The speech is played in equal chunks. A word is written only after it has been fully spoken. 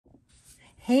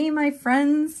Hey my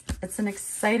friends, it's an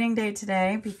exciting day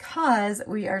today because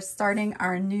we are starting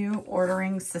our new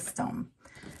ordering system.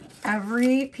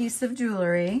 Every piece of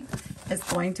jewelry is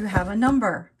going to have a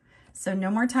number. So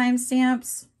no more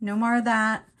timestamps, no more of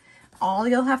that. All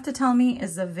you'll have to tell me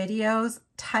is the video's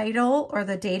title or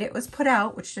the date it was put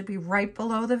out, which should be right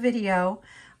below the video,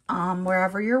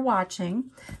 wherever you're watching.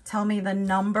 Tell me the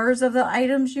numbers of the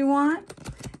items you want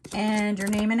and your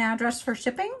name and address for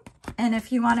shipping. And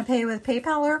if you want to pay with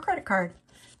PayPal or a credit card.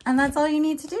 And that's all you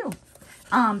need to do.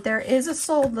 There is a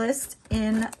sold list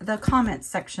in the comments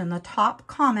section. The top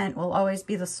comment will always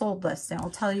be the sold list. And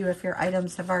it'll tell you if your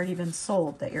items have already been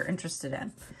sold that you're interested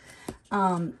in.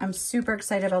 I'm super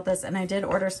excited about this. And I did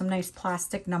order some nice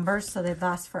plastic numbers so they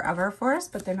last forever for us.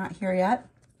 But they're not here yet.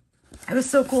 It was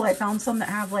so cool. I found some that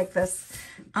have like this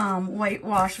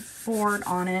whitewash board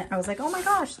on it. I was like, oh my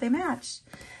gosh, they match.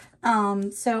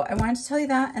 So I wanted to tell you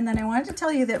that, and then I wanted to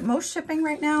tell you that most shipping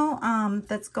right now,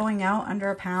 that's going out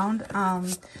under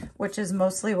 £1, which is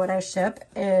mostly what I ship,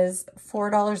 is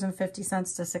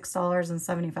 $4.50 to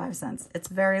 $6.75. It's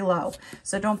very low,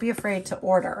 so don't be afraid to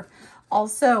order.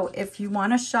 Also, if you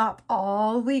want to shop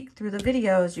all week through the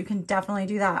videos, you can definitely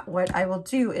do that. What I will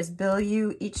do is bill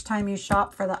you each time you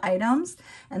shop for the items.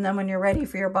 And then when you're ready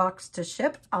for your box to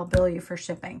ship, I'll bill you for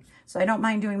shipping. So I don't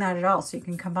mind doing that at all. So you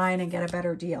can combine and get a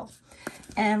better deal.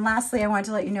 And lastly, I want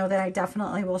to let you know that I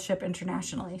definitely will ship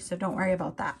internationally. So don't worry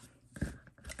about that.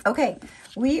 Okay,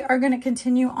 we are going to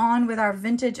continue on with our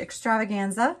vintage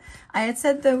extravaganza. I had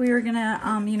said that we were going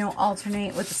to,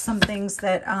 alternate with some things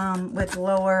that, with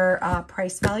lower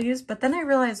price values. But then I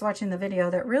realized watching the video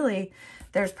that really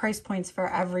there's price points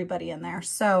for everybody in there.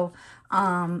 So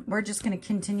we're just going to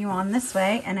continue on this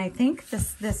way. And I think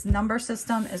this number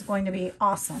system is going to be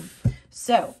awesome.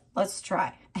 So let's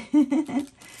try.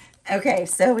 Okay,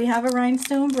 so we have a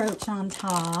rhinestone brooch on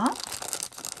top.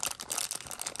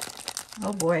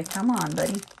 Oh boy, come on,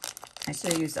 buddy. I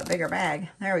should have used a bigger bag.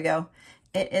 There we go.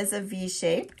 It is a V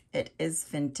shape. It is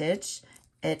vintage.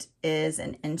 It is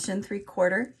 1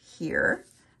 3/4 inches here.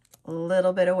 A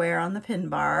little bit of wear on the pin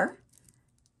bar.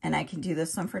 And I can do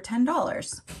this one for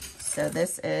 $10. So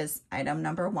this is item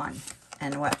number 1.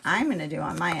 And what I'm going to do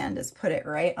on my end is put it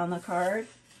right on the card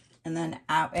and then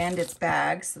and its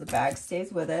bag, so the bag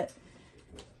stays with it.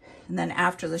 And then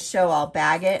after the show, I'll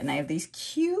bag it. And I have these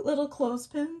cute little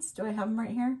clothespins. Do I have them right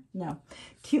here? No.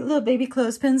 Cute little baby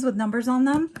clothespins with numbers on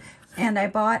them. And I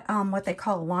bought what they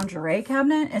call a lingerie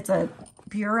cabinet. It's a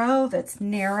bureau that's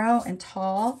narrow and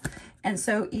tall. And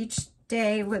so each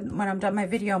day when I'm done my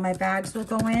video, my bags will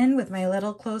go in with my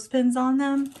little clothespins on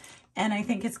them. And I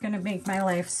think it's going to make my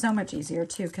life so much easier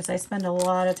too, because I spend a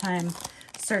lot of time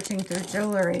searching through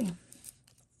jewelry.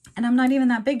 And I'm not even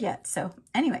that big yet. So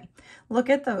anyway, look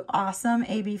at the awesome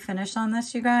AB finish on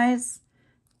this, you guys.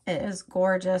 It is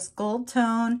gorgeous. Gold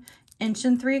tone, 1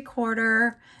 3/4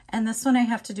 inches. And this one I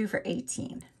have to do for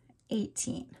 18.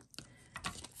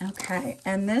 Okay,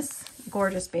 and this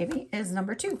gorgeous baby is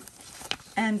number 2.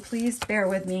 And please bear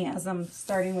with me as I'm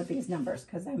starting with these numbers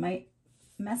because I might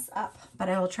mess up, but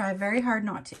I will try very hard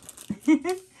not to.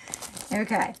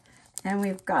 Okay. And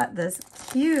we've got this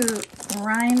cute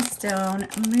rhinestone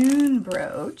moon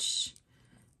brooch.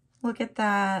 Look at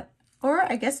that. Or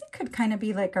I guess it could kind of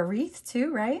be like a wreath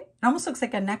too, right? It almost looks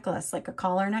like a necklace, like a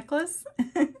collar necklace.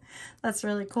 That's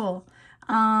really cool.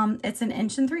 It's 1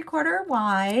 3/4 inches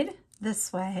wide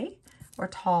this way, or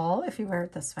tall if you wear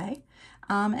it this way.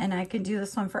 And I can do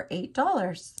this one for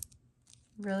 $8.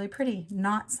 Really pretty,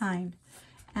 not signed.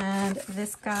 And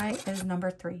this guy is number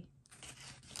 3.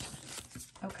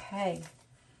 Okay,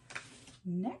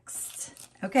 next.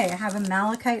 Okay, I have a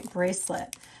malachite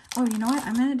bracelet. Oh, you know what?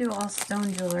 I'm going to do all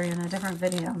stone jewelry in a different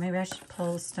video. Maybe I should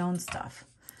pull stone stuff.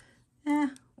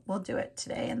 We'll do it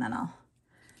today, and then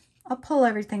I'll pull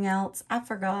everything else. I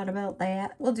forgot about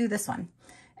that. We'll do this one.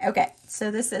 Okay,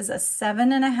 so this is a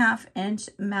 7.5-inch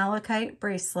malachite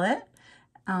bracelet.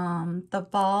 The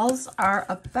balls are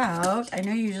about, I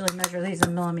know you usually measure these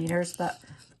in millimeters, but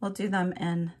we'll do them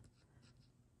in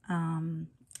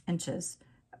inches,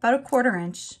 about 1/4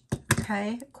 inch.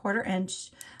 Okay, 1/4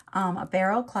 inch, a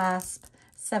barrel clasp,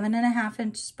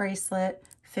 7.5-inch bracelet,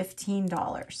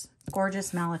 $15.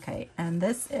 Gorgeous malachite, and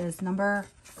this is number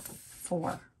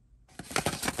 4.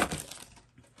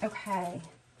 Okay,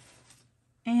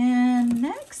 and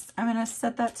next I'm gonna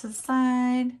set that to the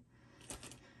side.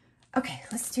 Okay,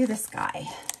 let's do this guy.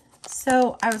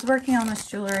 So I was working on this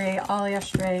jewelry all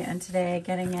yesterday and today,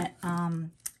 getting it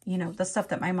the stuff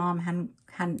that my mom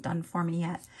hadn't done for me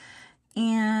yet,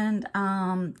 and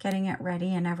getting it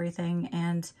ready and everything.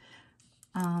 And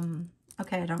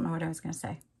okay, I don't know what I was gonna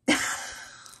say.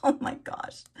 Oh my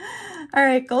gosh. All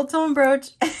right, gold tone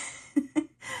brooch,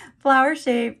 flower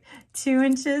shape, 2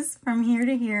 inches from here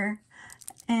to here.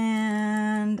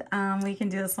 And we can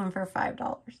do this one for $5.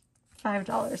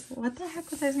 $5. What the heck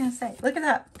was I going to say? Look at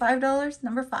that. $5,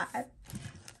 number 5.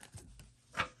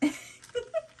 I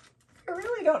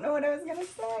really don't know what I was going to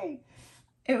say.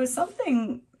 It was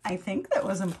something, I think, that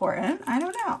was important. I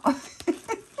don't know.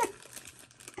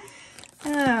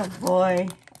 Oh, boy.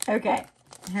 Okay,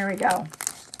 here we go.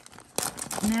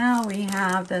 Now we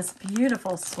have this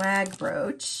beautiful swag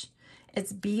brooch.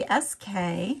 It's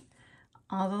BSK.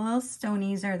 All the little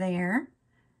stonies are there.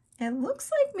 It looks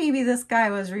like maybe this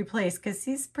guy was replaced because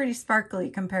he's pretty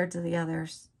sparkly compared to the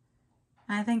others.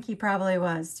 I think he probably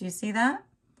was. Do you see that?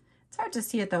 It's hard to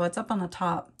see it though. It's up on the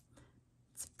top.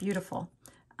 It's beautiful.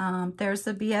 There's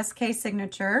the BSK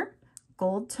signature,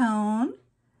 gold tone.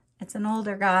 It's an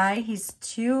older guy. He's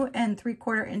 2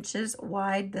 3/4 inches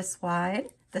wide this way,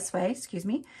 excuse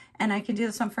me. And I can do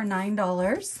this one for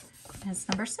 $9. And it's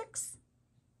number 6.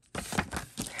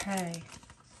 Okay.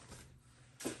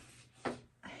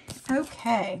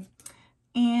 Okay.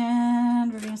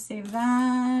 And we're gonna save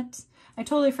that. I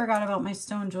totally forgot about my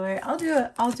stone jewelry. I'll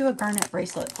do a garnet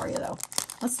bracelet for you though.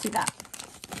 Let's do that.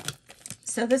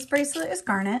 So this bracelet is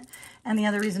garnet, and the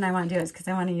other reason I want to do it is because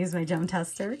I want to use my gem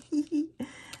tester.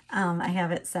 I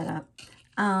have it set up.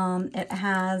 It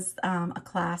has a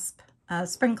clasp, a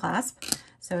spring clasp.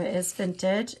 So it is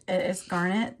vintage. It is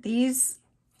garnet. These,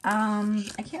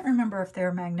 I can't remember if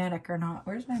they're magnetic or not.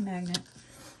 Where's my magnet?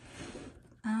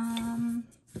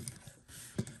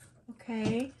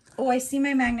 Okay. Oh, I see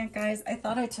my magnet, guys. I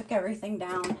thought I took everything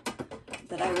down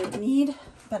that I would need,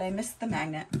 but I missed the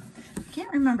magnet. I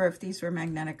can't remember if these were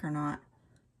magnetic or not.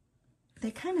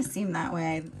 They kind of seem that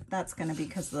way. That's going to be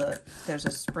because there's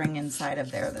a spring inside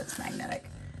of there that's magnetic.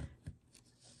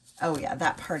 Oh yeah,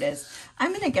 that part is. I'm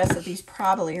going to guess that these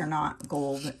probably are not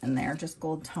gold in there, just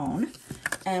gold tone.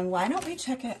 And why don't we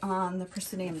check it on the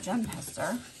Presidium Gem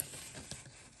Tester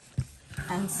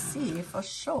and see for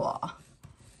sure.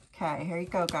 Okay, here you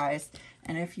go, guys.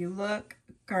 And if you look,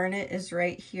 garnet is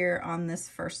right here on this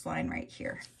first line right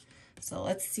here. So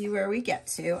let's see where we get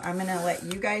to. I'm going to let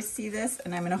you guys see this,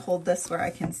 and I'm going to hold this where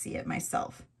I can see it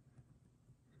myself.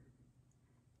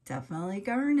 Definitely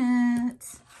garnet.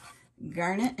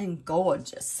 Garnet and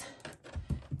gorgeous.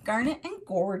 Garnet and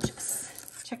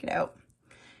gorgeous. Check it out.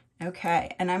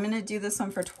 Okay, and I'm going to do this one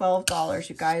for $12,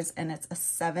 you guys, and it's a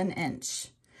 7-inch.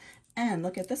 And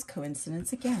look at this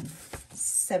coincidence again.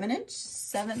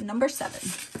 7-inch, number 7.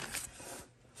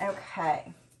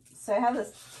 Okay. So I have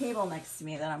this table next to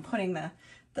me that I'm putting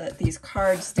these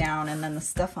cards down and then the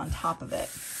stuff on top of it.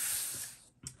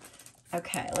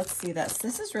 Okay, let's see this.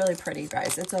 This is really pretty,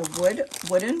 guys. It's a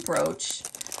wooden brooch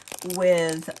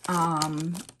with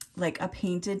like a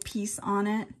painted piece on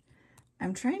it.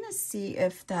 I'm trying to see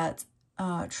if that's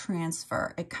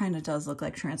transfer. It kind of does look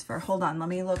like transfer. Hold on, let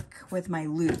me look with my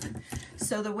loupe.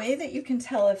 So the way that you can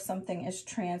tell if something is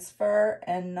transfer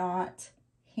and not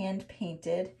hand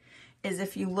painted is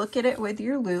if you look at it with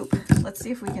your loupe. Let's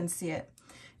see if we can see it.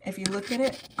 If you look at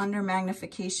it under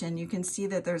magnification, you can see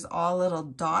that there's all little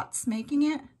dots making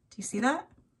it. Do you see that?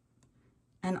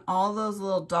 And all those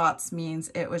little dots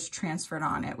means it was transferred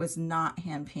on. It was not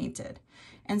hand painted.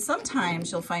 And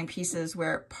sometimes you'll find pieces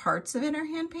where parts of it are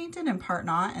hand painted and part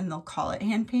not, and they'll call it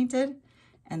hand painted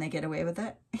and they get away with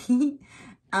it.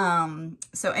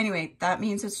 So anyway, that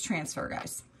means it's transfer,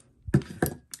 guys.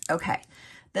 Okay.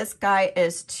 This guy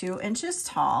is 2 inches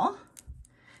tall,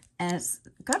 and it's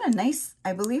got a nice,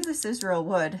 I believe this is real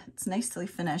wood. It's nicely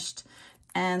finished.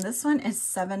 And this one is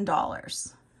 $7.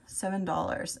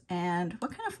 $7. And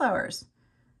what kind of flowers?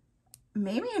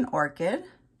 Maybe an orchid.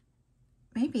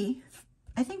 Maybe.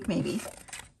 I think maybe.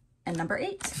 And number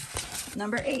 8.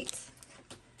 Number 8.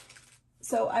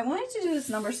 So I wanted to do this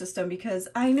number system because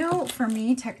I know for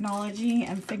me, technology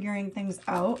and figuring things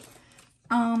out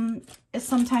is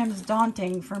sometimes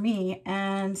daunting for me,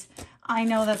 and I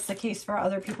know that's the case for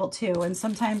other people too. And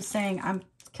sometimes saying I'm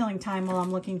killing time while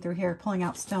I'm looking through here pulling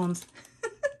out stones.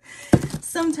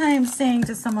 Sometimes saying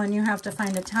to someone you have to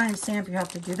find a timestamp, you have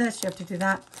to do this, you have to do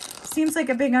that, seems like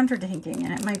a big undertaking,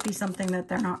 and it might be something that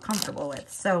they're not comfortable with.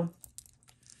 So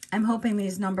I'm hoping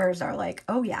these numbers are like,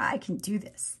 oh yeah, I can do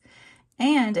this.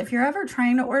 And if you're ever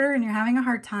trying to order and you're having a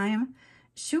hard time,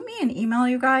 shoot me an email,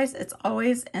 you guys. It's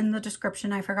always in the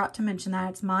description. I forgot to mention that.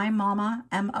 It's mymomma,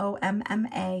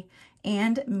 M-O-M-M-A,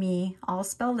 and me, all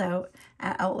spelled out,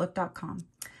 at outlook.com.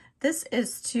 This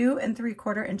is 2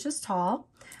 3/4 inches tall.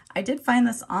 I did find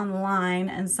this online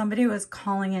and somebody was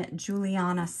calling it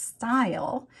Juliana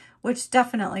style, which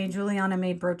definitely Juliana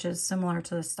made brooches similar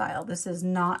to the style. This is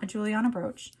not a Juliana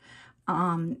brooch.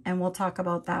 And we'll talk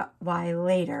about that why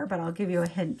later, but I'll give you a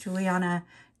hint. Juliana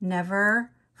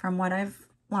never, from what I've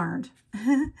learned,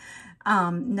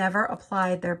 never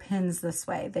applied their pins this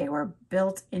way. They were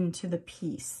built into the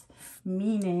piece,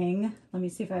 meaning, let me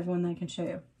see if I have one that I can show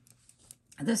you.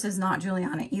 This is not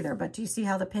Juliana either, but do you see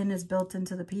how the pin is built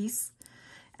into the piece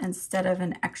instead of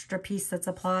an extra piece that's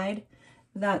applied?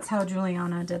 That's how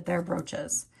Juliana did their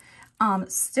brooches.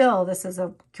 Still, this is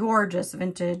a gorgeous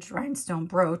vintage rhinestone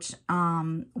brooch,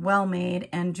 well made,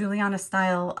 and Juliana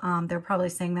style, they're probably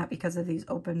saying that because of these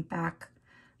open back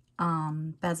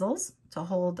bezels to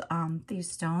hold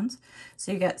these stones.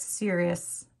 So you get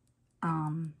serious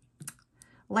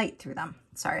light through them.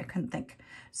 Sorry, I couldn't think.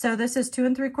 So this is 2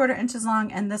 3/4 inches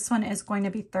long, and this one is going to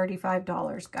be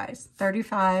 $35, guys.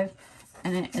 $35,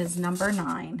 and it is number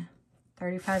 9.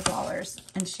 $35,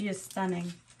 and she is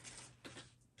stunning.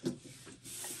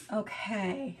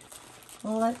 Okay,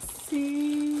 let's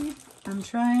see. I'm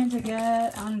trying to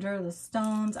get under the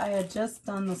stones. I had just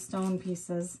done the stone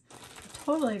pieces. I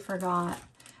totally forgot.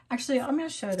 Actually, I'm going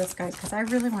to show this, guys, because I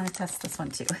really want to test this one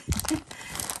too.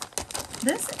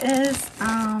 This is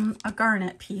a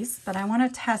garnet piece, but I want to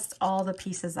test all the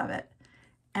pieces of it.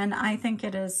 And I think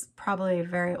it is probably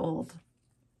very old.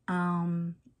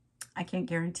 I can't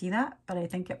guarantee that, but I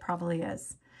think it probably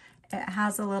is. It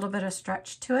has a little bit of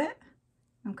stretch to it.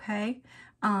 Okay.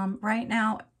 Right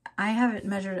now I have it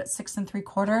measured at 6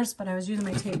 3/4, but I was using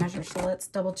my tape measure. So let's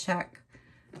double check.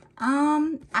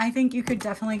 I think you could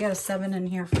definitely get a 7 in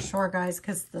here for sure, guys,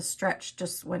 because the stretch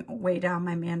just went way down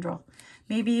my mandrel.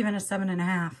 Maybe even a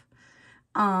 7.5.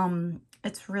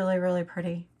 It's really, really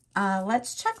pretty.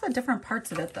 Let's check the different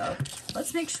parts of it though.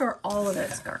 Let's make sure all of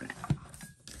it's garnet.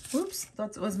 Oops,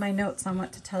 that was my notes on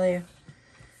what to tell you.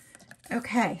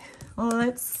 Okay, well,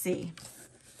 let's see.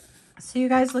 So you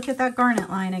guys look at that garnet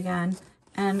line again,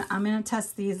 and I'm going to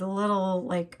test these little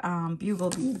like bugle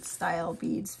bead style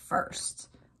beads first.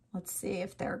 Let's see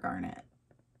if they're garnet.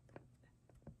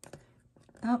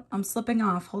 Oh, I'm slipping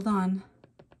off. Hold on.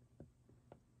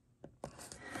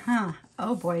 Huh.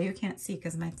 Oh boy, you can't see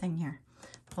because my thing here.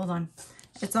 Hold on.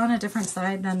 It's on a different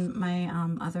side than my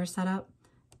other setup.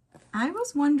 I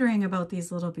was wondering about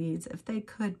these little beads, if they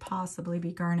could possibly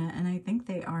be garnet, and I think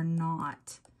they are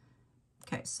not.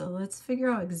 Okay, so let's figure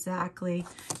out exactly,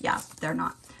 yeah, they're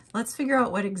not. Let's figure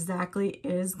out what exactly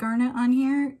is garnet on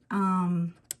here.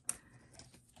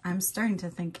 I'm starting to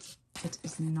think it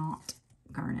is not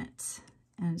garnet,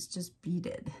 and it's just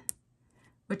beaded,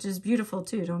 which is beautiful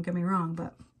too, don't get me wrong,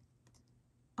 but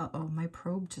uh-oh, my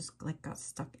probe just like got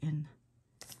stuck in.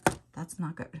 That's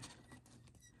not good.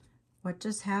 What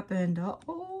just happened?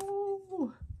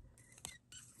 Uh-oh.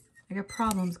 I got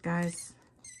problems, guys.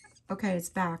 Okay, it's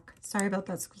back. Sorry about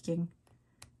that squeaking.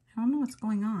 I don't know what's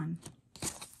going on.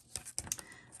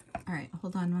 All right,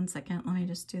 hold on one second. Let me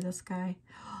just do this guy.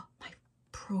 Oh, my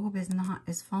probe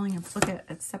is falling apart. Look at it,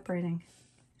 it's separating.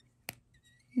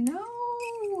 No!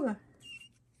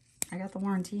 I got the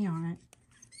warranty on it.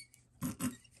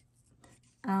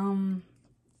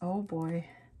 Oh boy.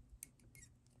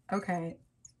 Okay,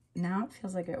 now it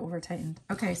feels like it over tightened.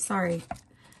 Okay, sorry.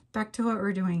 Back to what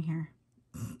we're doing here.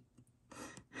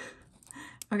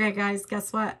 Okay, guys,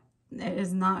 guess what? It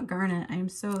is not garnet. I am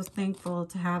so thankful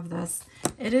to have this.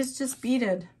 It is just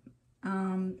beaded,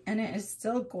 and it is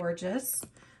still gorgeous.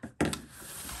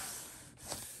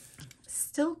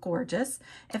 Still gorgeous.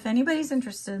 If anybody's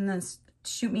interested in this,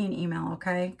 shoot me an email,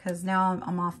 okay? Because now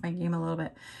I'm off my game a little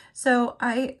bit. So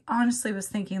I honestly was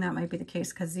thinking that might be the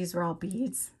case because these were all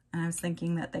beads, and I was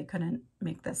thinking that they couldn't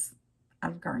make this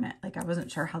out of garnet. Like, I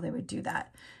wasn't sure how they would do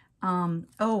that.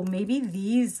 Oh, maybe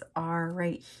these are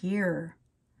right here.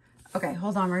 Okay,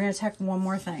 hold on. We're going to check one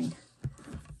more thing.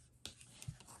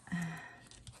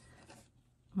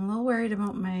 I'm a little worried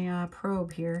about my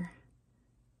probe here.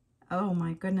 Oh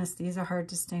my goodness, these are hard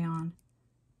to stay on.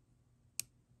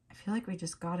 I feel like we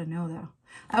just got to know though.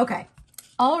 Okay.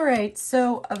 All right.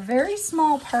 So a very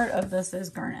small part of this is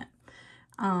garnet.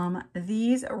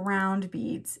 These round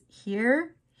beads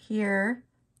here, here,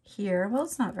 here. Well,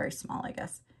 it's not very small, I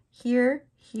guess. Here,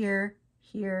 here,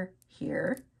 here,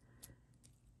 here,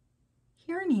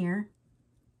 here and here,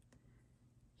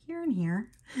 here and here,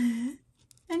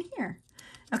 and here.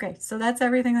 Okay, so that's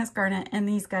everything that's garnet, and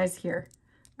these guys here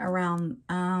around,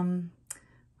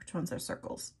 which ones are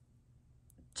circles?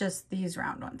 Just these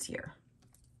round ones here.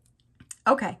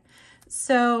 Okay,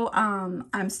 So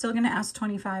I'm still going to ask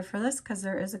 $25 for this because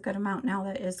there is a good amount now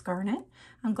that is garnet.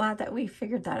 I'm glad that we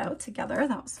figured that out together.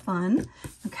 That was fun.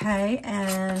 Okay,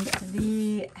 and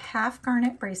the half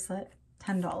garnet bracelet,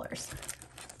 $10.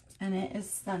 And it is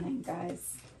stunning,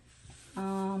 guys.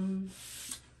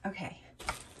 Okay.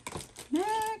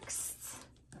 Next.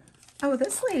 Oh,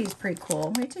 this lady's pretty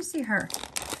cool. Wait till you see her.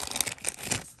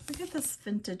 Look at this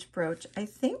vintage brooch. I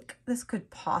think this could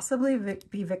possibly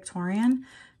be Victorian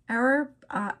era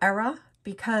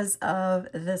because of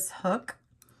this hook.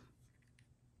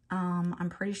 I'm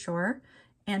pretty sure.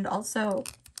 And also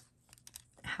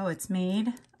how it's made.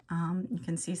 You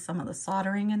can see some of the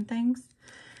soldering and things.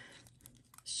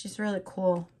 She's really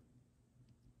cool.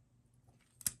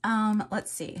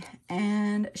 Let's see.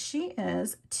 And she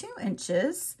is 2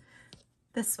 inches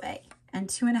this way and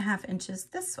 2.5 inches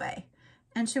this way.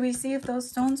 And should we see if those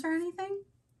stones are anything?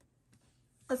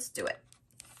 Let's do it.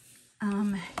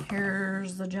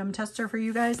 Here's the gem tester for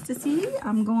you guys to see.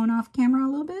 I'm going off camera a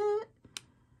little bit.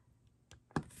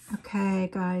 Okay,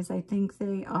 guys, I think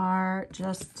they are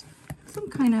just some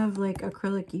kind of like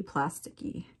acrylic-y,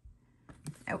 plasticky.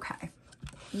 Okay,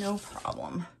 no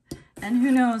problem. And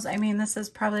who knows, I mean, this has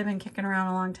probably been kicking around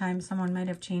a long time. Someone might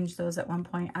have changed those at one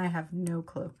point. I have no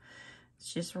clue.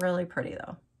 She's really pretty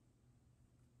though.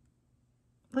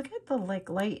 Look at the like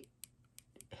light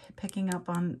picking up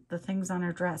on the things on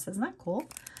her dress. Isn't that cool?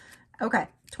 Okay,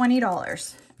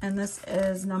 $20. And this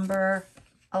is number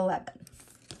 11.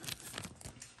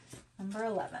 Number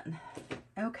 11.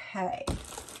 Okay.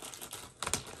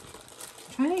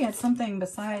 Trying to get something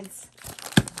besides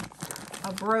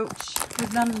a brooch.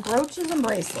 We've done brooches and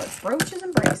bracelets. Brooches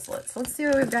and bracelets. Let's see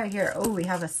what we've got here. Oh, we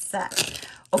have a set.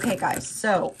 Okay, guys.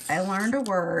 So I learned a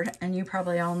word, and you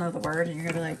probably all know the word, and you're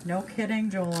gonna be like, "No kidding,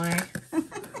 Julie."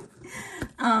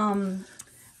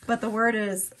 But the word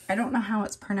is, I don't know how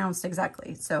it's pronounced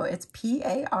exactly. So it's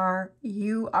P-A-R-U-R-E.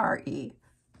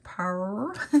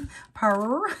 Parr.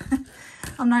 Parr.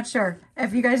 I'm not sure.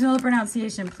 If you guys know the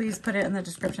pronunciation, please put it in the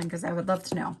description because I would love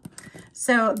to know.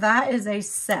 So that is a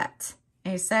set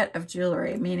of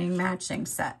jewelry, meaning matching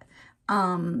set.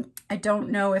 I don't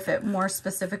know if it more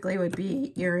specifically would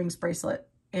be earrings, bracelet,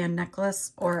 and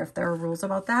necklace, or if there are rules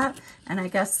about that. And I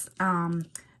guess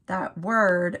that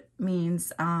word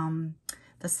means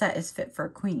the set is fit for a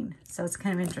queen. So it's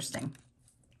kind of interesting.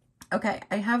 Okay,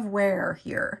 I have wear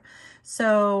here.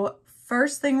 So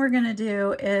first thing we're gonna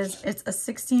do is it's a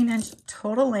 16-inch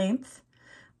total length.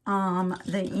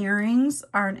 The earrings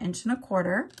are 1.25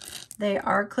 inches. They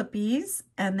are clippies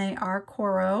and they are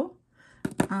coral.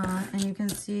 And you can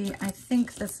see, I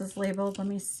think this is labeled, let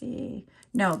me see.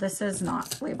 No, this is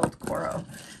not labeled coral.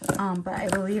 But I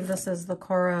believe this is the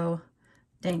coral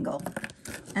dangle.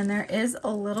 And there is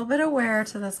a little bit of wear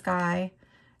to this guy.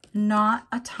 Not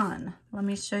a ton. Let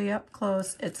me show you up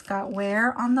close. It's got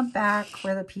wear on the back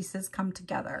where the pieces come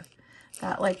together.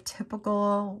 That like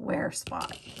typical wear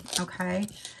spot, okay?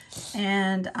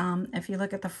 And if you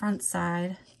look at the front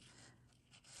side,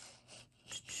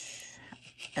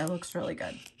 it looks really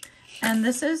good. And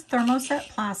this is thermoset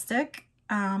plastic,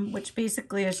 which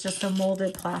basically is just a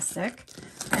molded plastic.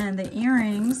 And the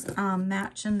earrings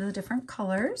match in the different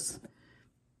colors.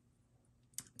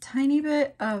 Tiny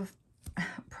bit of,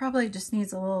 probably just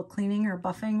needs a little cleaning or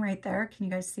buffing right there. Can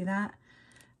you guys see that?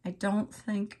 I don't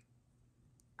think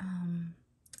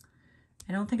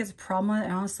it's a problem with it.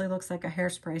 It honestly looks like a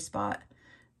hairspray spot.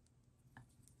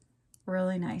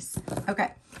 Really nice.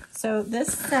 Okay, so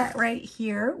this set right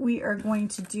here, we are going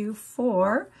to do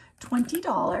for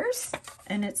 $20,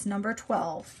 and it's number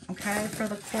 12, okay, for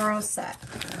the coral set,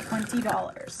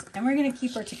 $20. And we're gonna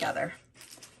keep her together.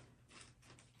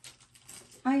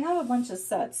 I have a bunch of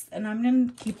sets, and I'm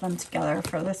gonna keep them together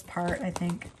for this part, I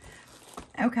think.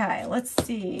 Okay, let's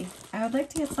see. I would like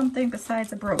to get something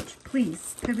besides a brooch,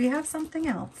 please. Could we have something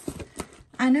else?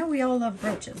 I know we all love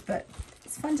brooches, but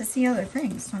it's fun to see other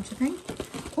things, don't you think?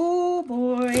 Oh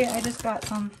boy, I just got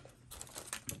some.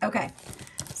 Okay,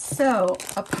 so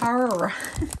a parr.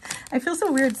 I feel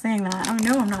so weird saying that. I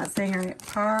know I'm not saying it right.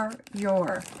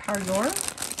 Paryor. Paryor?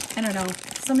 I don't know.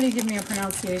 Somebody give me a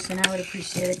pronunciation. I would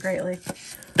appreciate it greatly.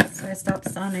 So I stopped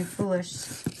sounding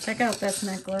foolish. Check out this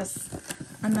necklace.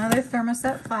 Another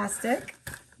thermoset plastic,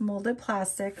 molded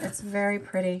plastic. It's very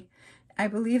pretty. I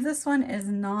believe this one is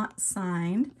not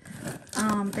signed.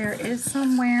 There is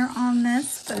some wear on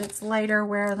this, but it's lighter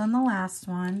wear than the last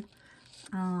one.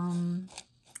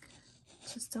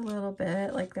 Just a little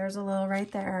bit, like there's a little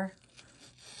right there.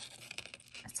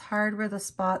 It's hard where the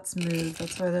spots move.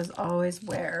 That's where there's always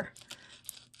wear.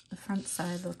 The front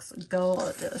side looks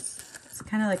gorgeous. It's It's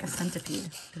kind of like a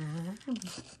centipede,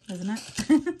 isn't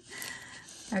it?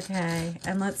 Okay,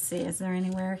 and let's see, is there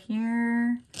anywhere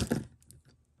here?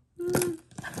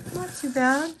 Not too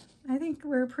bad. I think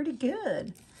we're pretty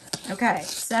good. Okay,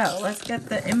 so let's get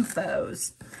the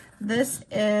infos. This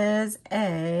is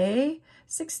a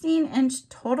 16-inch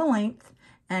total length,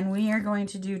 and we are going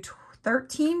to do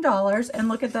 $13. And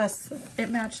look at this, it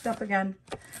matched up again.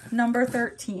 Number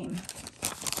 13.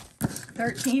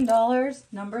 $13,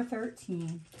 number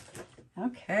 13.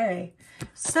 Okay,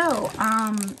 so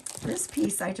this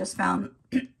piece I just found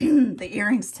the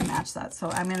earrings to match that,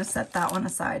 so I'm going to set that one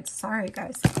aside. Sorry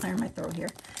guys, clearing my throat here.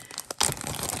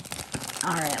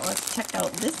 All right, let's check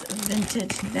out this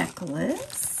vintage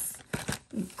necklace.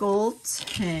 Gold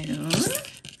tone.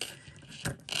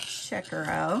 Check her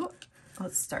out.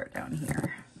 Let's start down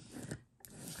here.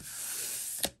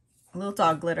 A little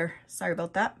dog glitter. Sorry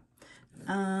about that.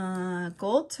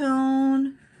 Gold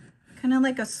tone. Kind of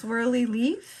like a swirly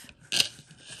leaf.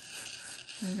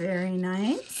 Very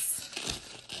nice.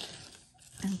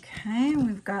 Okay,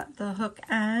 we've got the hook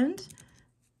end.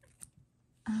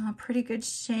 Pretty good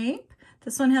shape.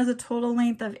 This one has a total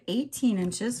length of 18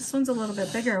 inches. This one's a little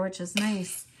bit bigger, which is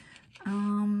nice.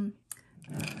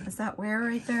 Is that wear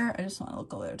right there? I just want to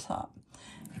look over the top.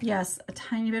 Yes, a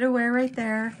tiny bit of wear right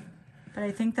there, but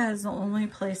I think that is the only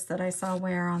place that I saw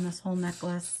wear on this whole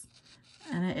necklace.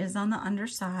 And it is on the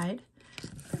underside.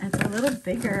 And it's a little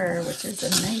bigger, which is a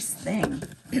nice thing.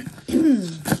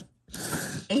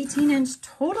 18-inch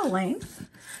total length,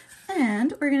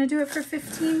 and we're going to do it for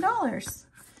 $15.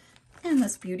 And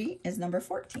this beauty is number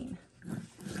 14.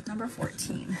 Number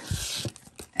 14.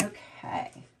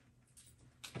 Okay.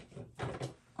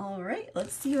 All right,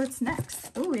 let's see what's next.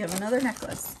 Oh, we have another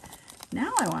necklace.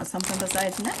 Now I want something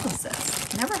besides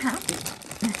necklaces. Never happy.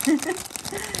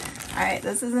 All right,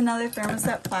 this is another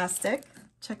thermoset plastic.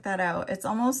 Check that out. It's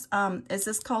almost, is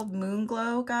this called Moon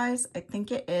Glow, guys? I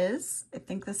think it is. I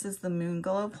think this is the Moon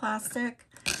Glow plastic.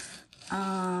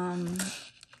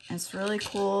 It's really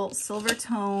cool, silver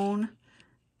tone.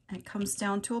 It comes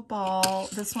down to a ball.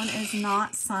 This one is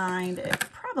not signed. It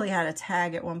probably had a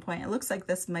tag at one point. It looks like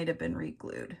this might have been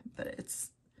re-glued, but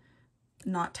it's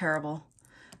not terrible.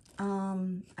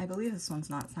 I believe this one's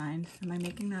not signed. Am I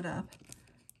making that up?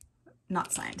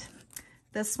 Not signed.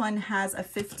 This one has a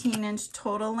 15-inch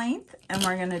total length, and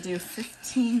we're gonna do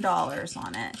 $15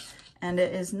 on it. And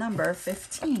it is number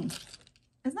 15.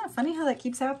 Isn't that funny how that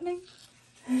keeps happening?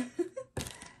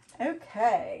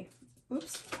 Okay.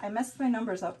 Oops, I messed my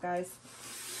numbers up, guys.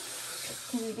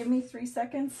 Can you give me 3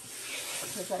 seconds?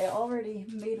 Because I already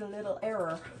made a little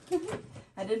error.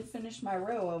 I didn't finish my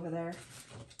row over there.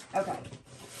 Okay.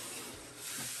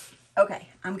 Okay,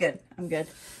 I'm good. I'm good.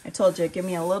 I told you, give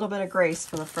me a little bit of grace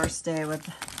for the first day with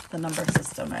the number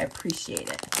system. I appreciate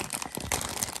it.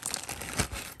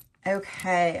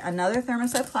 Okay, another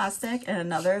thermoset plastic and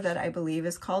another that I believe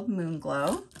is called Moon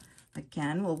Glow.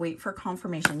 Again, we'll wait for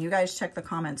confirmation. You guys check the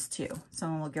comments too.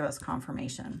 Someone will give us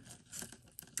confirmation.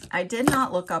 I did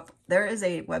not look up, there is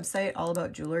a website all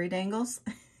about jewelry dangles.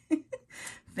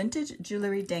 Vintage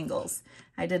jewelry dangles.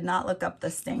 I did not look up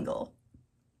this dangle.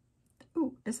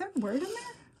 Ooh, is there a word in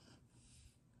there?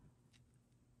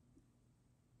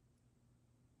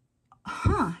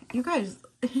 Huh, you guys,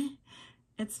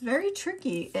 it's very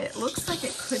tricky. It looks like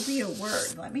it could be a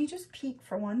word. Let me just peek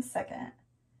for 1 second.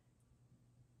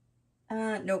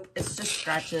 Nope, it's just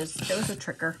scratches. It was a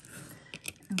tricker.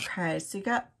 Okay, so you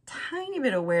got a tiny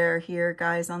bit of wear here,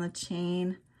 guys, on the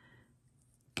chain.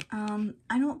 I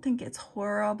don't think it's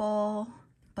horrible,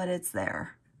 but it's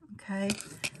there, okay?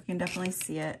 You can definitely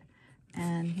see it.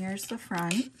 And here's the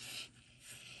front.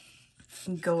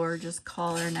 Gorgeous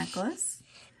collar necklace.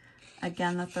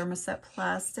 Again, the thermoset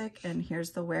plastic, and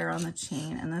here's the wear on the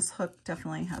chain. And this hook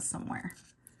definitely has some wear.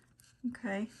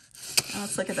 Okay, now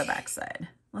let's look at the back side.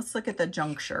 Let's look at the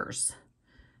junctures.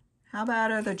 How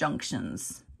bad are the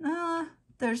junctions?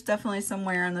 There's definitely some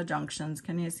wear in the junctions.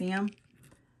 Can you see them?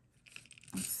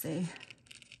 Let's see.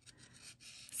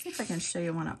 See if I can show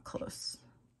you one up close.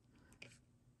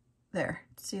 There,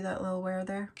 see that little wear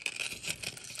there?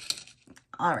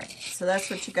 All right, so that's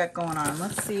what you got going on.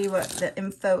 Let's see what the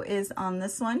info is on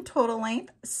this one. Total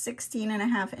length,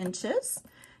 16.5 inches.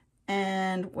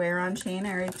 And wear on chain,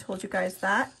 I already told you guys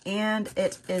that. And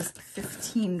it is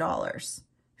 $15.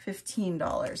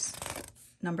 $15,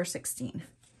 number 16.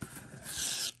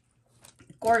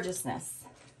 Gorgeousness.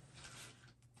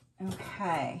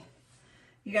 Okay.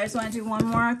 You guys want to do one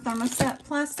more thermoset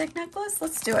plastic necklace?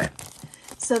 Let's do it.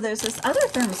 So there's this other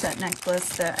thermoset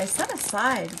necklace that I set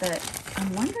aside that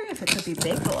I'm wondering if it could be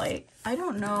Bakelite. I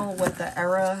don't know what the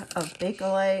era of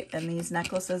Bakelite and these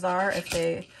necklaces are, if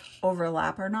they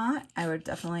overlap or not. I would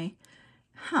definitely,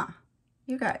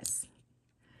 you guys,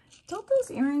 don't those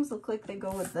earrings look like they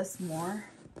go with this more?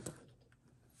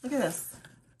 Look at this.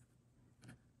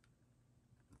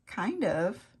 Kind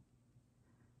of.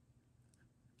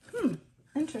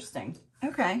 Interesting.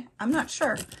 Okay, I'm not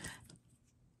sure.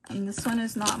 And this one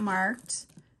is not marked.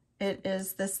 It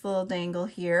is this little dangle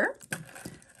here.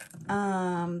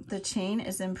 The chain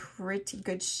is in pretty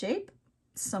good shape.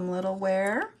 Some little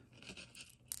wear.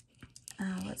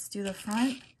 Let's do the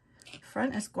front.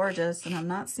 Front is gorgeous, and I'm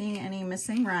not seeing any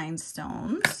missing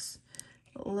rhinestones.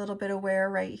 A little bit of wear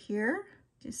right here.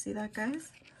 Do you see that,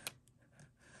 guys?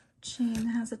 Chain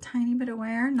has a tiny bit of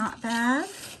wear, not bad.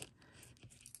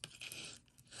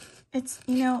 It's,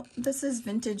 you know, this is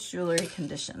vintage jewelry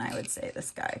condition, I would say,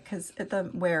 this guy, because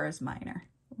the wear is minor.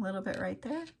 A little bit right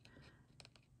there.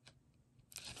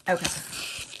 Okay,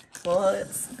 so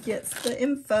let's get the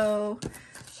info.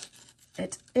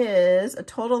 It is a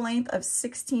total length of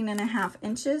 16.5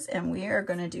 inches, and we are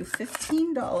going to do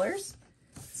 $15.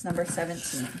 It's number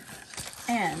 17.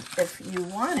 And if you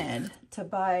wanted to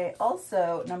buy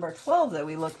also number 12 that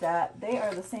we looked at, they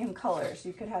are the same colors.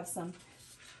 You could have some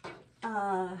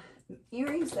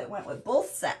earrings that went with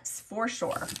both sets for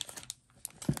sure.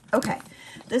 Okay,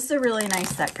 this is a really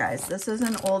nice set, guys. This is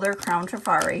an older Crown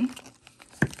Trifari,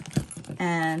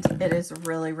 and it is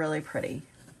really, really pretty.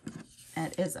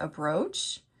 It is a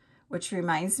brooch, which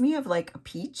reminds me of like a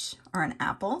peach or an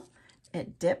apple.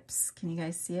 It dips. Can you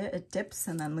guys see it? It dips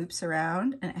and then loops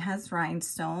around, and it has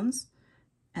rhinestones,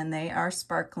 and they are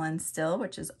sparkling still,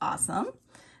 which is awesome.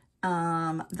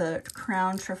 The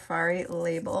Crown Trifari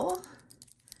label,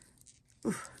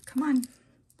 come on,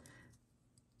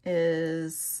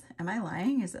 is, am I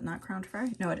lying? Is it not Crown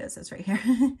Trifari? No, it is. It's right here.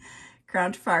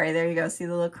 Crown Trifari. There you go. See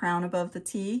the little crown above the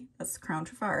T? That's Crown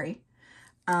Trifari.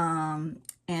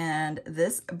 And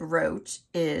this brooch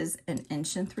is 1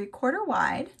 3/4 inches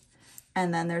wide.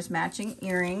 And then there's matching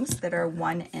earrings that are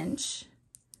 1 inch.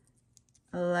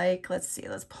 Like, let's see,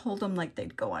 let's hold them like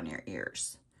they'd go on your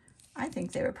ears. I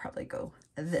think they would probably go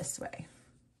this way.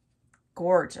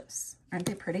 Gorgeous. Aren't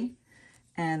they pretty?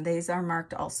 And these are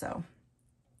marked also.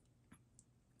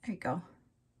 There you go.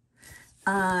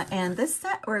 And this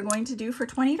set we're going to do for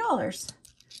 $20.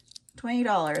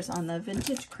 $20 on the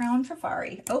vintage Crown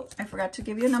Trifari. Oh, I forgot to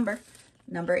give you a number.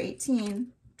 Number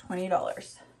 18,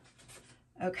 $20.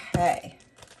 Okay.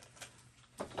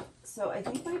 So I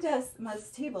think my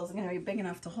table is going to be big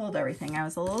enough to hold everything. I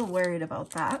was a little worried about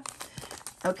that.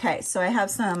 Okay, so I have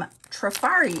some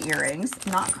Trifari earrings,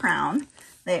 not crown.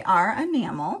 They are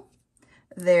enamel.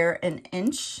 They're 1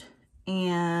 1/4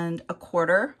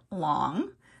 inches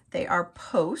long. They are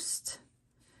post,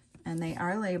 and they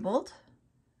are labeled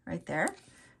right there.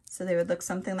 So they would look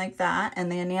something like that.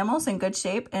 And the enamel's in good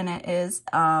shape, and it is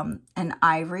an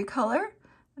ivory color.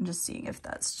 I'm just seeing if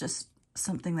that's just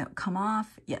something that would come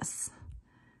off. Yes,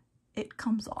 it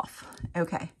comes off.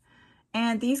 Okay.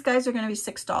 And these guys are going to be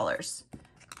 $6.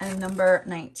 And number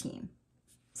 19,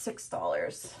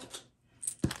 $6.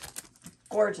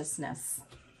 Gorgeousness.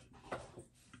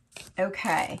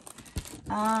 Okay.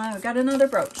 We got another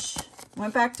brooch.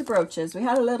 Went back to brooches. We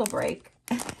had a little break.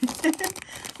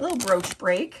 A little brooch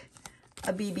break.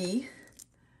 A BB.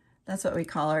 That's what we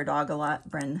call our dog a lot.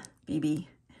 Bryn. BB.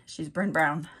 She's Bryn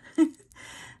Brown.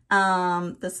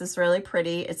 This is really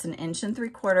pretty. It's 1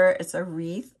 3/4 inches. It's a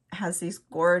wreath. Has these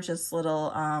gorgeous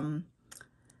little,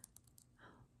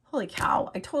 holy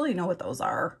cow. I totally know what those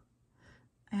are.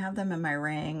 I have them in my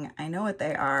ring. I know what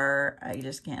they are. I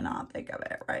just cannot think of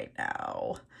it right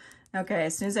now. Okay,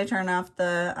 as soon as I turn off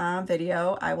the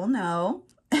video, I will know.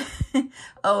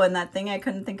 Oh, and that thing I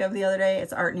couldn't think of the other day,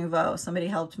 it's Art Nouveau. Somebody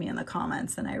helped me in the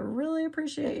comments, and I really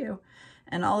appreciate you.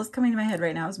 And all that's coming to my head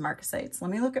right now is marcasites.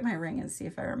 Let me look at my ring and see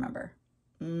if I remember.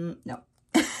 No.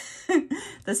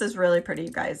 This is really pretty,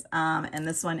 you guys. And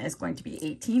this one is going to be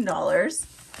 $18,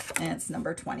 and it's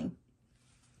number 20.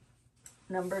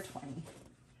 Number 20.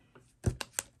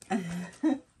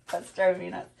 That's driving me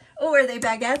nuts. Oh, are they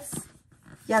baguettes?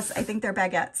 Yes, I think they're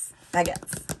baguettes.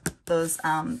 Baguettes. Those,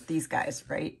 these guys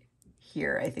right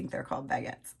here, I think they're called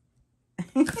baguettes.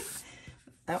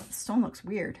 That stone looks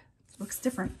weird. It looks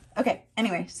different. Okay,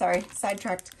 anyway, sorry,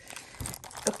 sidetracked.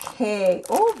 Okay,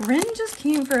 oh, Bryn just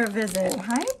came for a visit.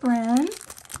 Hi, Bryn.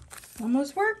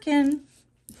 Almost working.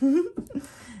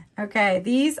 Okay,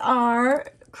 these are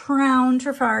Crown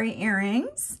Trifari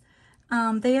earrings.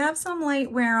 They have some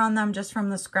light wear on them just from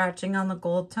the scratching on the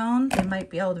gold tone. They might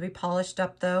be able to be polished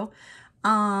up though.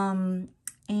 And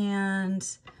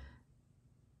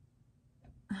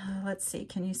let's see,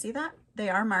 can you see that? They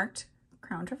are marked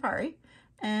Crown Trifari.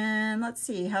 And let's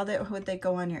see, how would they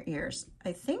go on your ears?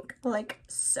 I think like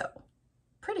so.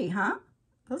 Pretty, huh?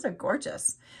 Those are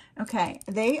gorgeous. Okay,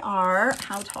 they are,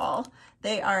 how tall?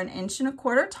 They are 1.25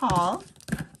 inches tall.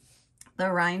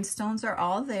 The rhinestones are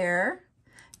all there.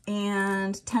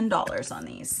 And $10 on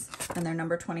these. And they're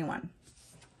number 21.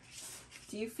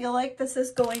 Do you feel like this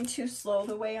is going too slow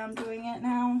the way I'm doing it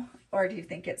now? Or do you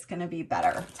think it's going to be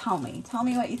better? Tell me. Tell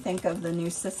me what you think of the new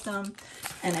system.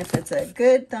 And if it's a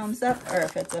good thumbs up or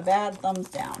if it's a bad thumbs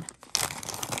down.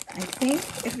 I think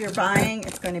if you're buying,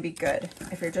 it's going to be good.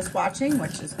 If you're just watching,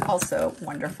 which is also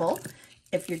wonderful.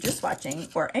 If you're just watching,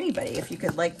 or anybody, if you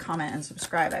could like, comment, and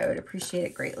subscribe, I would appreciate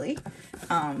it greatly.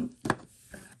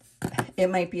 It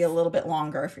might be a little bit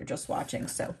longer if you're just watching,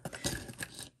 so.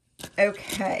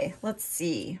 Okay, let's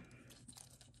see.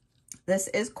 This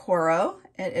is Coro.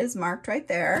 It is marked right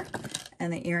there,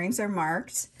 and the earrings are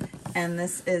marked. And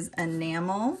this is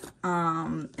enamel,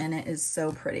 and it is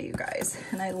so pretty, you guys.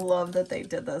 And I love that they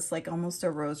did this, like almost a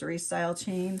rosary style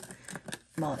chain.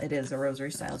 Well, it is a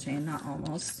rosary style chain, not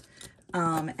almost.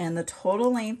 And the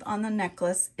total length on the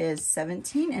necklace is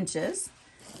 17 inches,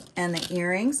 and the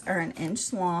earrings are 1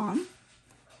 inch long.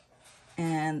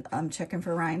 And I'm checking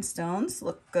for rhinestones,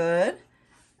 look good.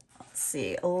 Let's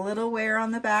see, a little wear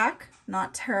on the back,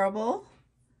 not terrible.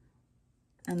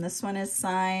 And this one is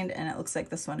signed, and it looks like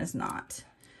this one is not.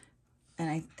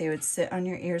 And they would sit on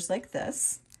your ears like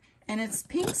this. And it's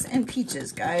pinks and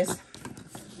peaches, guys.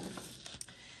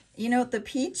 You know, the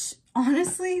peach,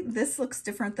 honestly, this looks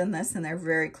different than this, and they're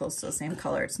very close to the same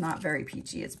color. It's not very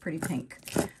peachy, it's pretty pink.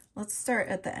 Let's start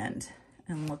at the end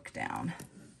and look down.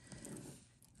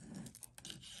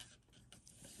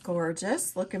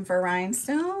 Gorgeous, looking for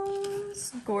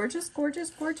rhinestones. Gorgeous, gorgeous,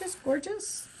 gorgeous,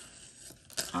 gorgeous.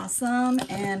 Awesome,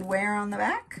 and wear on the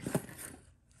back.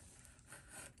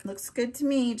 Looks good to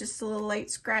me, just a little light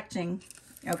scratching.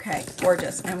 Okay,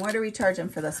 gorgeous. And what are we charging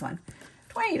for this one?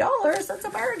 $20, that's a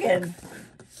bargain.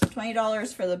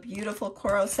 $20 for the beautiful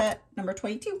Coro set, number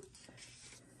 22.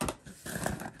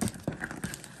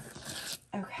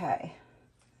 Okay,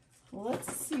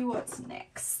 let's see what's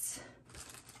next.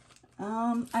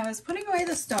 I was putting away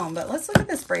the stone, but let's look at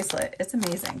this bracelet. It's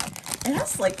amazing. It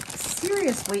has like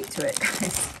serious weight to it,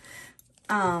 guys.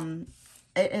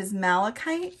 It is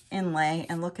malachite inlay,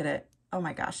 and look at it. Oh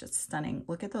my gosh, it's stunning.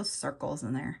 Look at those circles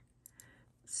in there.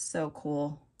 So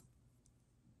cool.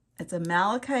 It's a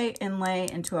malachite inlay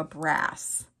into a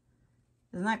brass.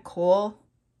 Isn't that cool?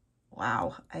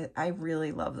 Wow, I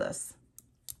really love this.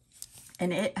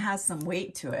 And it has some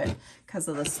weight to it because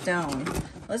of the stone.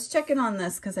 Let's check in on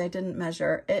this because I didn't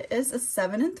measure. It is a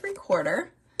 7 3/4.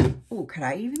 Oh, could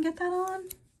I even get that on?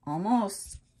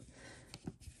 Almost.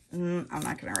 I'm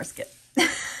not gonna risk it.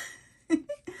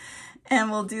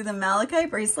 And we'll do the malachite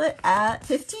bracelet at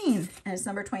 15, and it's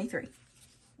number 23.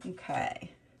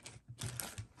 Okay.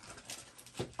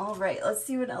 All right, let's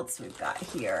see what else we've got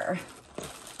here.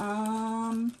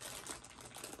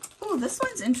 Oh, this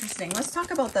one's interesting. Let's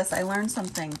talk about this. I learned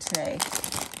something today.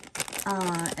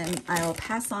 And I will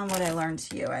pass on what I learned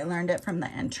to you. I learned it from the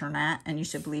internet, and you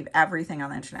should believe everything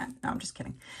on the internet. No, I'm just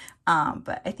kidding.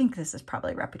 But I think this is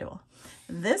probably reputable.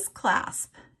 This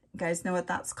clasp, you guys know what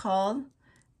that's called?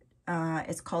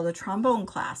 It's called a trombone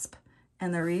clasp.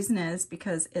 And the reason is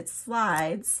because it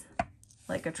slides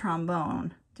like a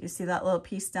trombone. Do you see that little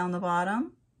piece down the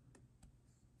bottom?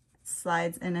 It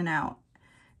slides in and out.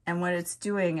 And what it's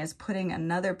doing is putting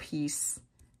another piece,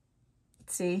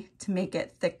 see, to make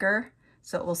it thicker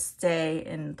so it will stay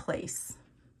in place.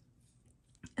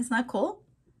 Isn't that cool?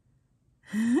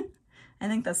 I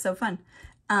think that's so fun.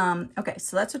 Okay,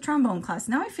 so that's a trombone class.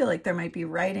 Now I feel like there might be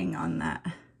writing on that.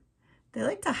 They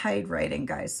like to hide writing,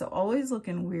 guys, so always look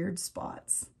in weird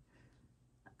spots.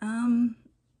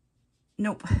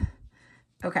 Nope.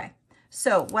 Okay.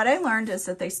 So what I learned is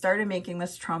that they started making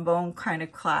this trombone kind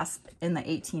of clasp in the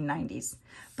 1890s,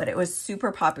 but it was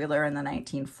super popular in the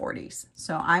 1940s.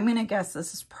 So I'm going to guess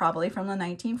this is probably from the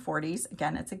 1940s.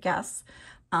 Again, it's a guess.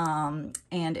 And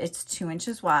it's 2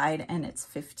 inches wide, and it's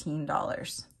 $15.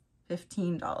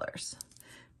 $15.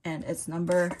 And it's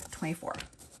number 24.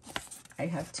 I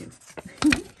have two.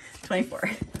 24.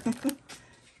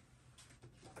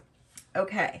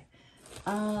 Okay.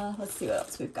 Let's see what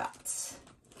else we've got.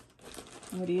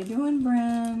 What are you doing,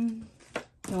 Bryn?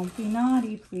 Don't be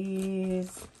naughty,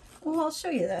 please. Oh, I'll show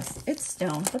you this. It's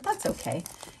stone, but that's okay.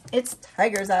 It's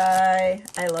tiger's eye.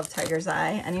 I love tiger's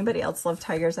eye. Anybody else love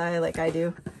tiger's eye like I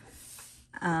do?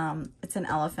 It's an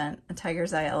elephant, a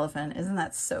tiger's eye elephant. Isn't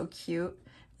that so cute?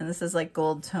 And this is like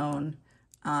gold tone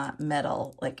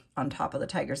metal, like on top of the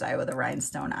tiger's eye with a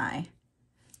rhinestone eye.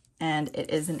 And it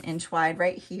is an inch wide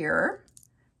right here.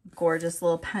 Gorgeous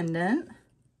little pendant.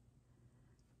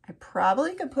 I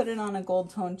probably could put it on a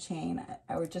gold tone chain.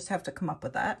 I would just have to come up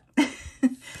with that.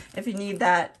 If you need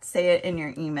that, say it in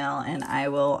your email and I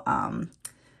will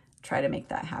try to make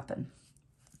that happen.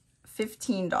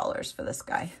 $15 for this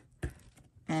guy.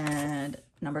 And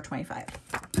number 25.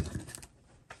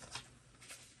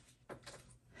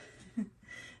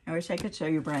 I wish I could show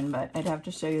you Bryn, but I'd have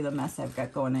to show you the mess I've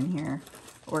got going in here,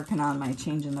 working on my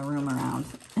changing the room around.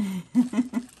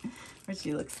 But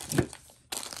she looks cute.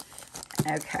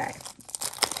 Okay.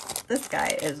 This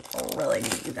guy is really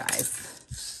neat, you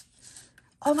guys.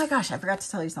 Oh my gosh, I forgot to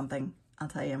tell you something. I'll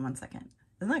tell you in 1 second.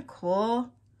 Isn't that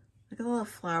cool? Look at the little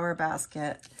flower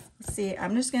basket. Let's see,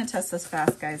 I'm just gonna test this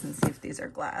fast, guys, and see if these are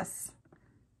glass.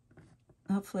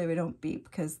 Hopefully we don't beep,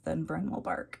 because then Bryn will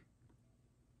bark.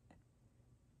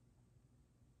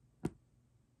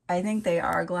 I think they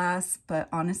are glass, but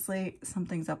honestly,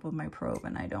 something's up with my probe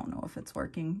and I don't know if it's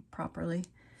working properly.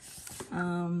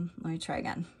 Let me try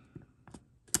again.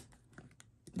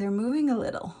 They're moving a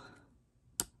little.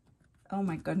 Oh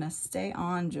my goodness, stay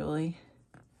on, Julie.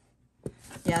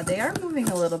 Yeah, they are moving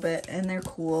a little bit and they're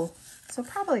cool. So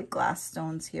probably glass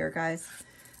stones here, guys.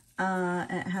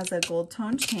 And it has a gold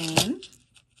tone chain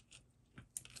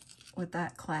with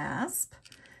that clasp.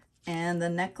 And the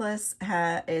necklace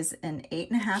is an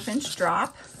 8.5 inch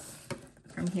drop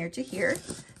from here to here.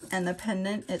 And the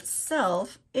pendant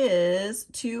itself is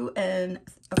 2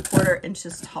 1/4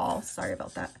 inches tall. Sorry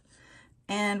about that.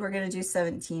 And we're going to do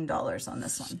 $17 on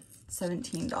this one.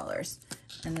 $17.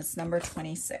 And it's number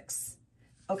 26.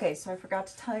 Okay, so I forgot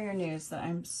to tell your news that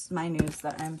my news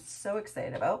that I'm so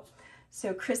excited about.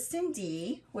 So Kristen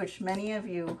D, which many of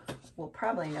you will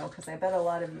probably know, because I bet a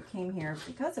lot of you came here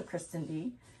because of Kristen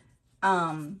D.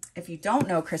 If you don't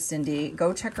know Kristen D,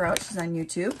 go check her out. She's on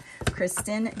YouTube.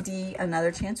 Kristen D,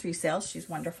 Another Chance Resale. She's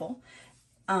wonderful.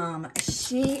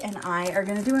 She and I are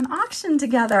going to do an auction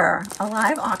together, a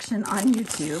live auction on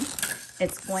YouTube.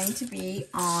 It's going to be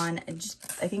on,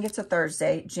 I think it's a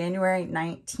Thursday, January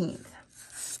 19th.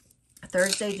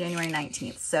 Thursday, January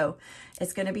 19th. So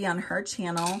it's going to be on her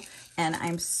channel and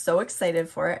I'm so excited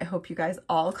for it. I hope you guys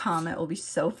all come. It will be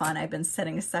so fun. I've been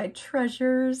setting aside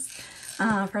treasures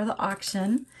for the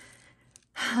auction.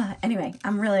 Anyway,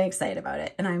 I'm really excited about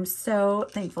it and I'm so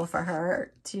thankful for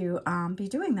her to be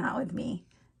doing that with me.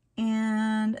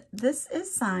 And this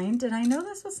is signed. Did I know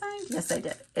this was signed? Yes, I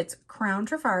did. It's Crown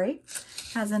Trifari.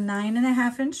 Has a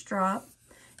 9.5 inch drop.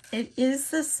 It is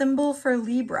the symbol for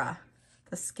Libra,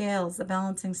 the scales, the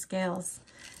balancing scales.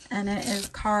 And it is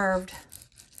carved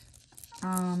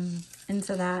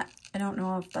into that. I don't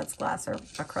know if that's glass or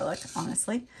acrylic,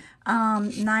 honestly.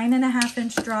 9.5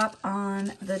 inch drop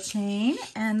on the chain,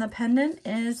 and the pendant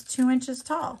is 2 inches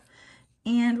tall.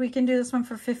 And we can do this one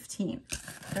for 15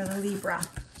 for the Libra.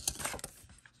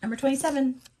 Number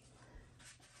 27.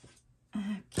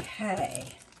 Okay.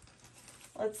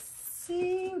 Let's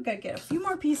see. We got to get a few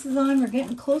more pieces on. We're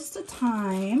getting close to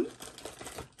time.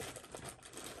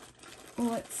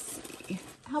 Let's see.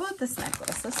 How about this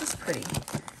necklace? This is pretty.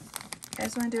 You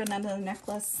guys want to do another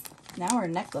necklace? Now we're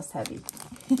necklace heavy.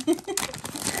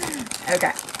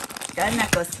 Okay. Got a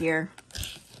necklace here.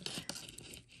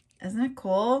 Isn't it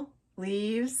cool?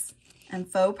 Leaves and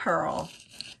faux pearl.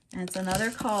 And it's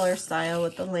another collar style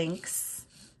with the links.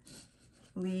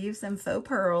 Leaves and faux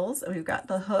pearls. We've got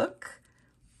the hook.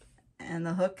 And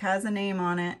the hook has a name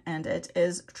on it. And it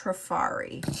is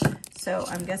Trifari. So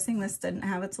I'm guessing this didn't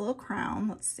have its little crown.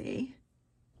 Let's see.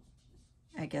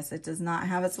 I guess it does not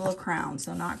have its little crown.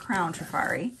 So not Crown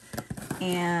Trifari.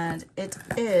 And it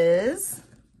is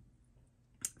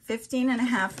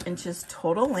 15.5 inches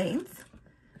total length.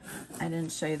 I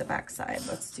didn't show you the back side.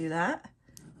 Let's do that.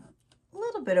 A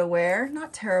little bit of wear,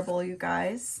 not terrible, you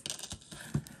guys.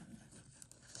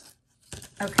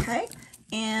 Okay,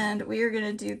 and we are going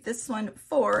to do this one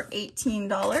for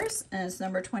 $18, and it's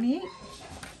number 28.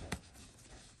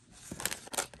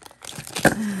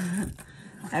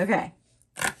 Okay,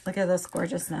 look at this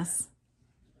gorgeousness.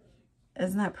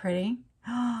 Isn't that pretty?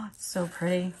 Oh, so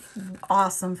pretty.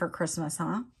 Awesome for Christmas,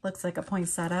 huh? Looks like a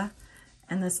poinsettia.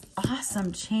 And this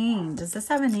awesome chain. Does this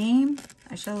have a name?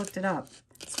 I should have looked it up.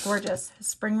 It's gorgeous.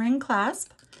 Spring ring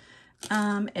clasp.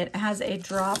 It has a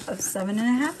drop of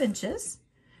 7.5 inches.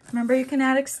 Remember, you can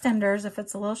add extenders if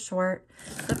it's a little short.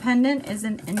 The pendant is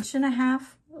 1.5 inches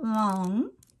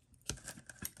long.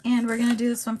 And we're going to do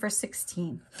this one for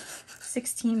 $16.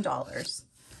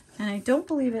 And I don't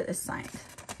believe it is signed.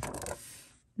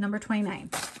 Number 29.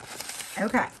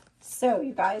 Okay, So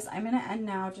you guys, I'm going to end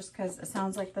now just because it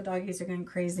sounds like the doggies are getting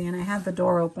crazy, and I had the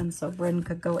door open so Bryn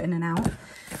could go in and out,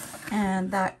 and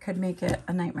that could make it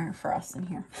a nightmare for us in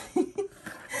here.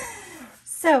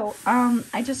 So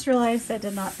I just realized I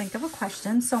did not think of a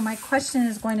question. So my question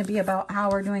is going to be about how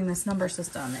we're doing this number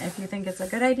system. If you think it's a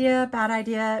good idea, bad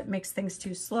idea, it makes things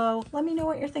too slow, let me know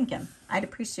what you're thinking. I'd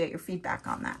appreciate your feedback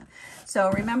on that. So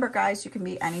remember, guys, you can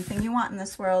be anything you want in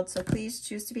this world. So please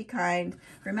choose to be kind.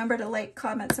 Remember to like,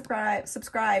 comment,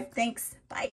 subscribe. Thanks. Bye.